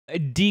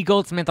D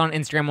Goldsmith on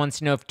Instagram wants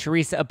to know, if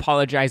Teresa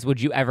apologized,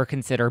 would you ever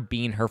consider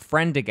being her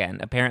friend again?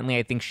 Apparently,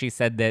 I think she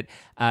said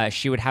that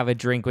she would have a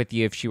drink with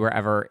you if she were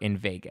ever in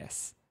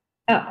Vegas.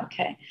 Oh,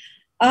 okay.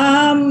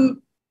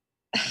 Um,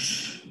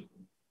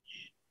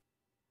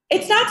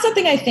 it's not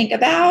something I think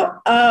about.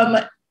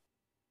 I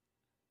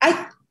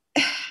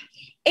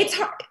it's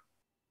hard.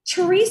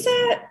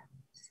 Teresa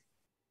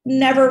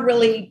never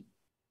really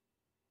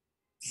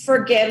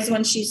forgives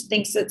when she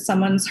thinks that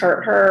someone's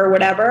hurt her or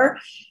whatever.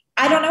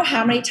 I don't know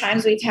how many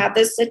times we've had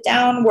this sit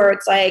down where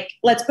it's like,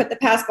 let's put the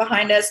past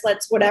behind us,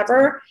 let's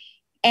whatever.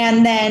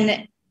 And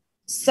then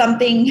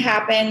something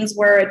happens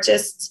where it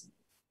just,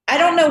 I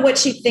don't know what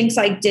she thinks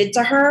I did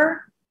to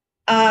her,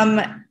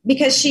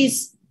 because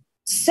she's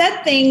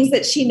said things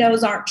that she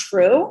knows aren't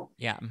true.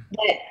 Yeah.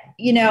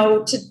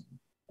 That,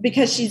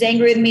 because she's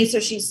angry with me. So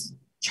she's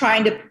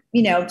trying to,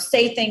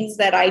 say things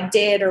that I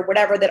did or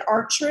whatever that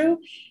aren't true.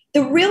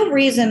 The real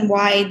reason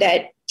why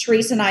that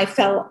Teresa and I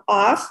fell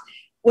off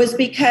was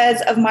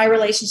because of my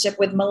relationship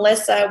with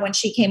Melissa when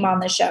she came on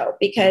the show,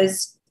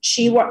 because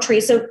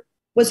Teresa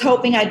was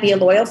hoping I'd be a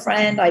loyal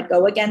friend. I'd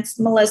go against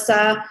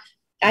Melissa.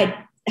 I'd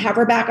have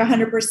her back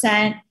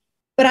 100%.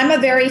 But I'm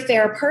a very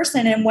fair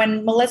person. And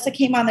when Melissa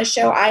came on the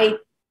show,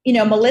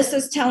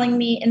 Melissa's telling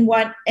me in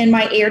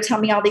my ear,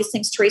 telling me all these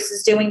things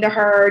Teresa's doing to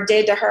her,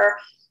 did to her.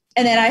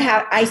 And then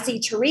I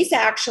see Teresa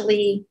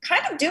actually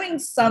kind of doing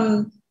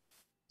some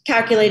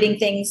calculating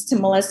things to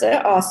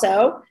Melissa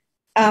also.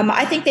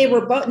 I think they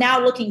were both, now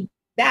looking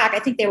back, I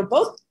think they were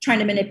both trying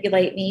to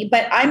manipulate me,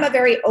 but I'm a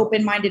very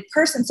open-minded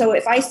person. So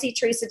if I see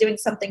Teresa doing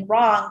something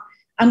wrong,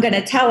 I'm going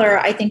to tell her,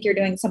 I think you're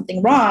doing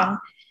something wrong.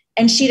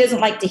 And she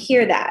doesn't like to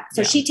hear that.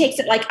 So she takes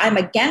it like I'm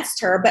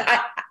against her, but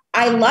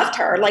I loved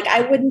her. Like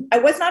I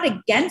was not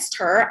against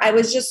her. I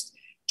was just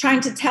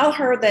trying to tell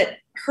her that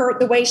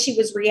the way she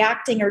was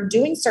reacting or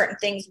doing certain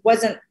things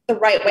wasn't the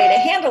right way to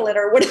handle it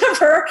or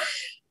whatever.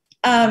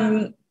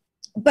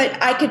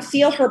 But I could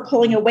feel her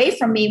pulling away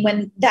from me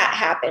when that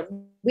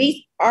happened.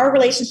 Our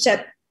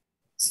relationship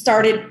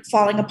started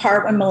falling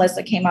apart when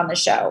Melissa came on the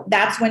show.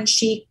 That's when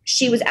she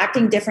was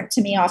acting different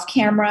to me off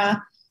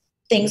camera.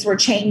 Things were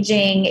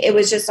changing. It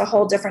was just a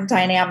whole different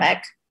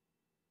dynamic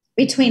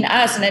between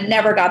us, and it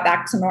never got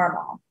back to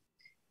normal.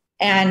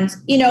 And,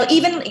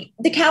 even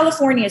the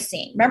California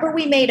scene, remember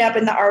we made up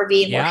in the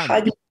RV and we're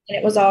hugging and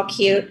it was all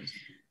cute.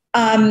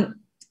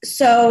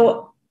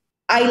 So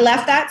I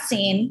left that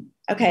scene.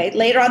 Okay.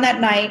 Later on that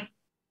night,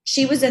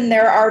 she was in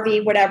their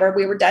RV, whatever.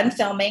 We were done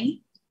filming.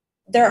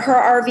 Her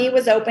RV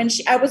was open.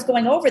 I was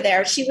going over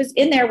there. She was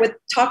in there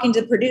talking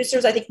to the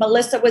producers. I think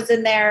Melissa was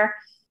in there.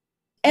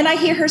 And I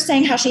hear her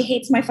saying how she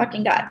hates my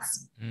fucking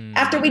guts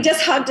after we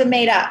just hugged and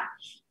made up.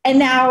 And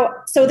now,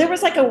 so there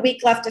was like a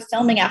week left of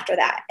filming after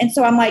that. And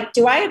so I'm like,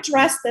 do I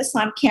address this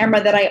on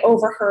camera that I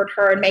overheard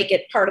her and make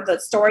it part of the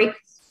story?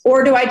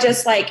 Or do I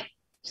just like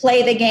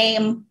play the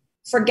game,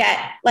 forget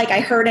like I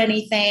heard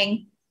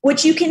anything,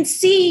 which you can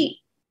see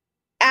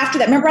after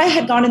that. Remember I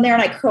had gone in there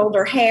and I curled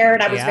her hair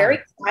and I was very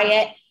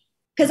quiet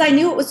because I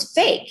knew it was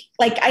fake.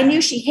 Like I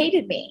knew she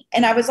hated me.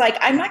 And I was like,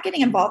 I'm not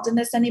getting involved in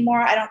this anymore.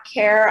 I don't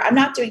care. I'm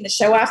not doing the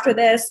show after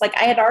this. Like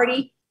I had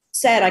already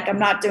said, like, I'm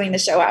not doing the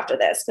show after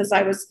this because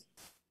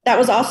that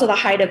was also the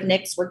height of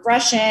Nick's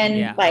regression.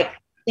 Yeah. Like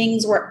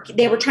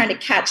they were trying to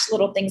catch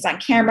little things on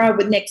camera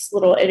with Nick's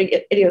little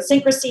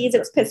idiosyncrasies. It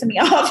was pissing me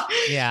off.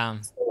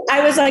 Yeah. So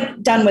I was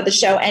like done with the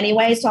show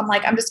anyway. So I'm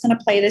like, I'm just going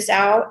to play this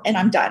out and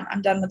I'm done.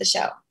 I'm done with the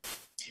show.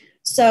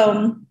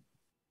 So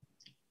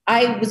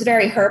I was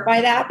very hurt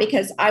by that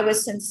because I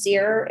was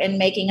sincere in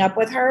making up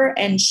with her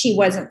and she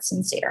wasn't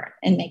sincere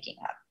in making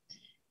up.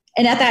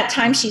 And at that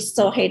time, she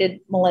still hated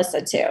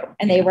Melissa too.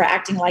 And they were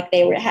acting like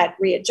they had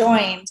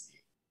rejoined.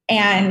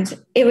 And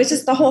it was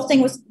just, the whole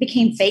thing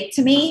became fake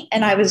to me.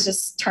 And I was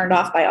just turned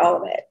off by all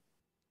of it.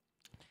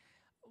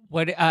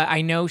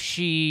 I know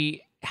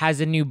she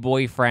has a new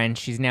boyfriend.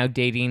 She's now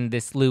dating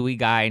this Louis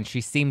guy and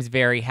she seems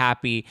very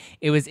happy.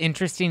 It was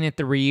interesting at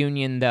the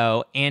reunion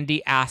though,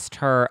 Andy asked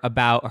her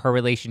about her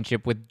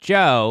relationship with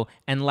Joe.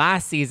 And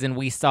last season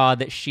we saw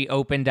that she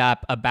opened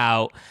up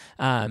about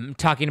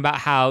talking about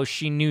how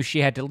she knew she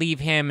had to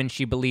leave him and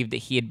she believed that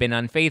he had been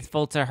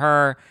unfaithful to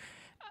her.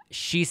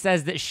 She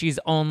says that she's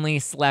only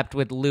slept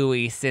with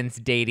Louis since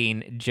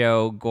dating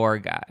Joe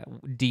Gorga.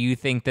 Do you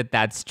think that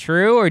that's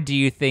true, or do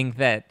you think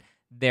that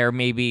there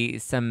may be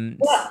some...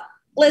 Well,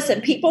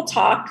 listen, people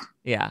talk.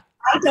 Yeah.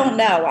 I don't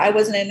know. I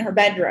wasn't in her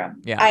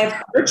bedroom. Yeah. I've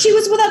heard she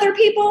was with other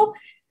people,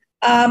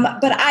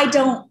 but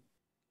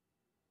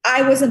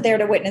I wasn't there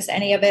to witness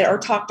any of it or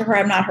talk to her.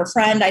 I'm not her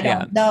friend. I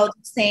don't know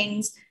these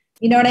things.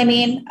 You know what I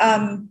mean?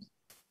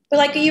 But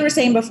like you were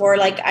saying before,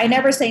 like I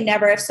never say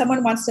never. If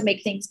someone wants to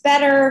make things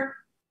better,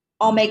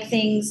 I'll make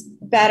things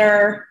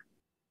better.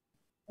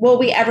 Will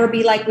we ever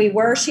be like we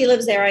were? She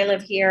lives there. I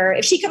live here.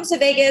 If she comes to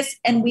Vegas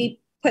and we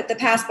put the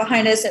past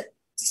behind us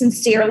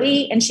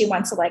sincerely and she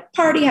wants to like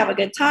party, have a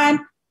good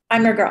time,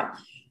 I'm your girl.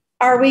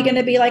 Are we going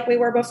to be like we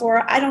were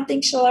before? I don't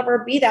think she'll ever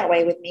be that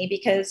way with me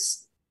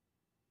because,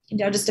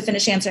 just to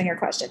finish answering your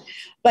question.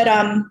 But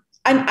I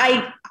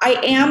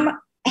am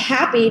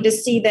happy to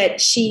see that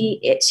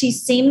she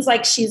seems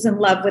like she's in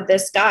love with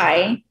this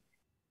guy.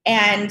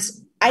 And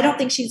I don't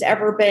think she's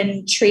ever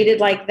been treated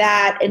like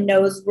that and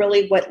knows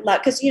really what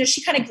love, because,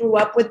 she kind of grew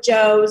up with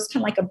Joe's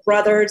kind of like a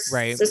brother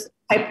Right. sister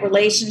type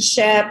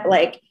relationship.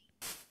 Like,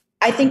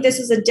 I think this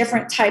is a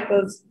different type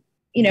of,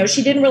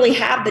 she didn't really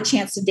have the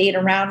chance to date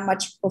around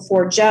much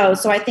before Joe.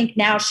 So I think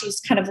now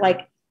she's kind of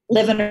like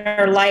living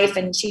her life,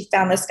 and she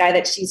found this guy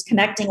that she's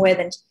connecting with,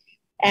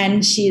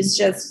 and she's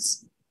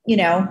just,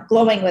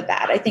 glowing with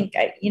that. I think,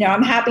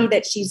 I'm happy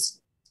that she's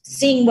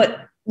seeing what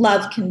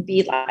love can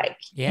be like,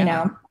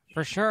 Yeah,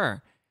 for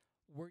sure.